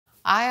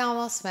I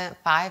almost spent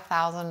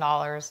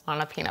 $5,000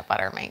 on a peanut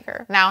butter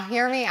maker. Now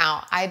hear me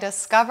out. I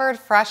discovered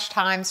Fresh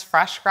Time's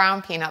fresh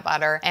ground peanut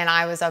butter and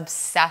I was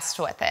obsessed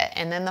with it.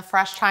 And then the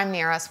Fresh Time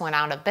near us went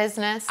out of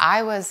business.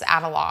 I was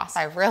at a loss.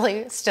 I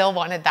really still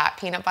wanted that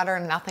peanut butter.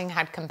 Nothing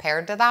had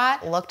compared to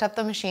that. Looked up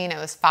the machine. It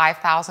was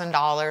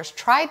 $5,000.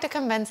 Tried to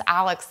convince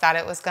Alex that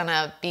it was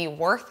gonna be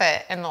worth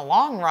it in the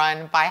long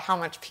run by how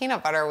much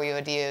peanut butter we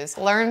would use.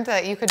 Learned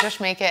that you could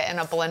just make it in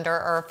a blender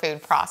or a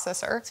food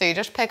processor. So you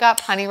just pick up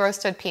honey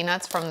roasted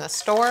peanuts from the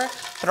store,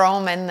 throw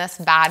them in this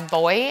bad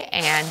boy,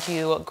 and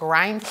you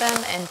grind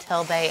them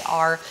until they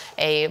are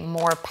a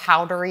more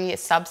powdery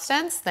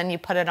substance. Then you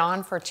put it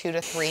on for 2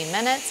 to 3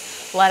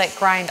 minutes, let it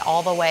grind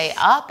all the way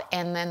up,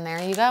 and then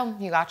there you go.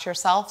 You got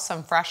yourself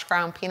some fresh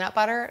ground peanut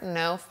butter.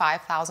 No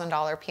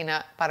 $5,000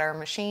 peanut butter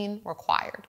machine required.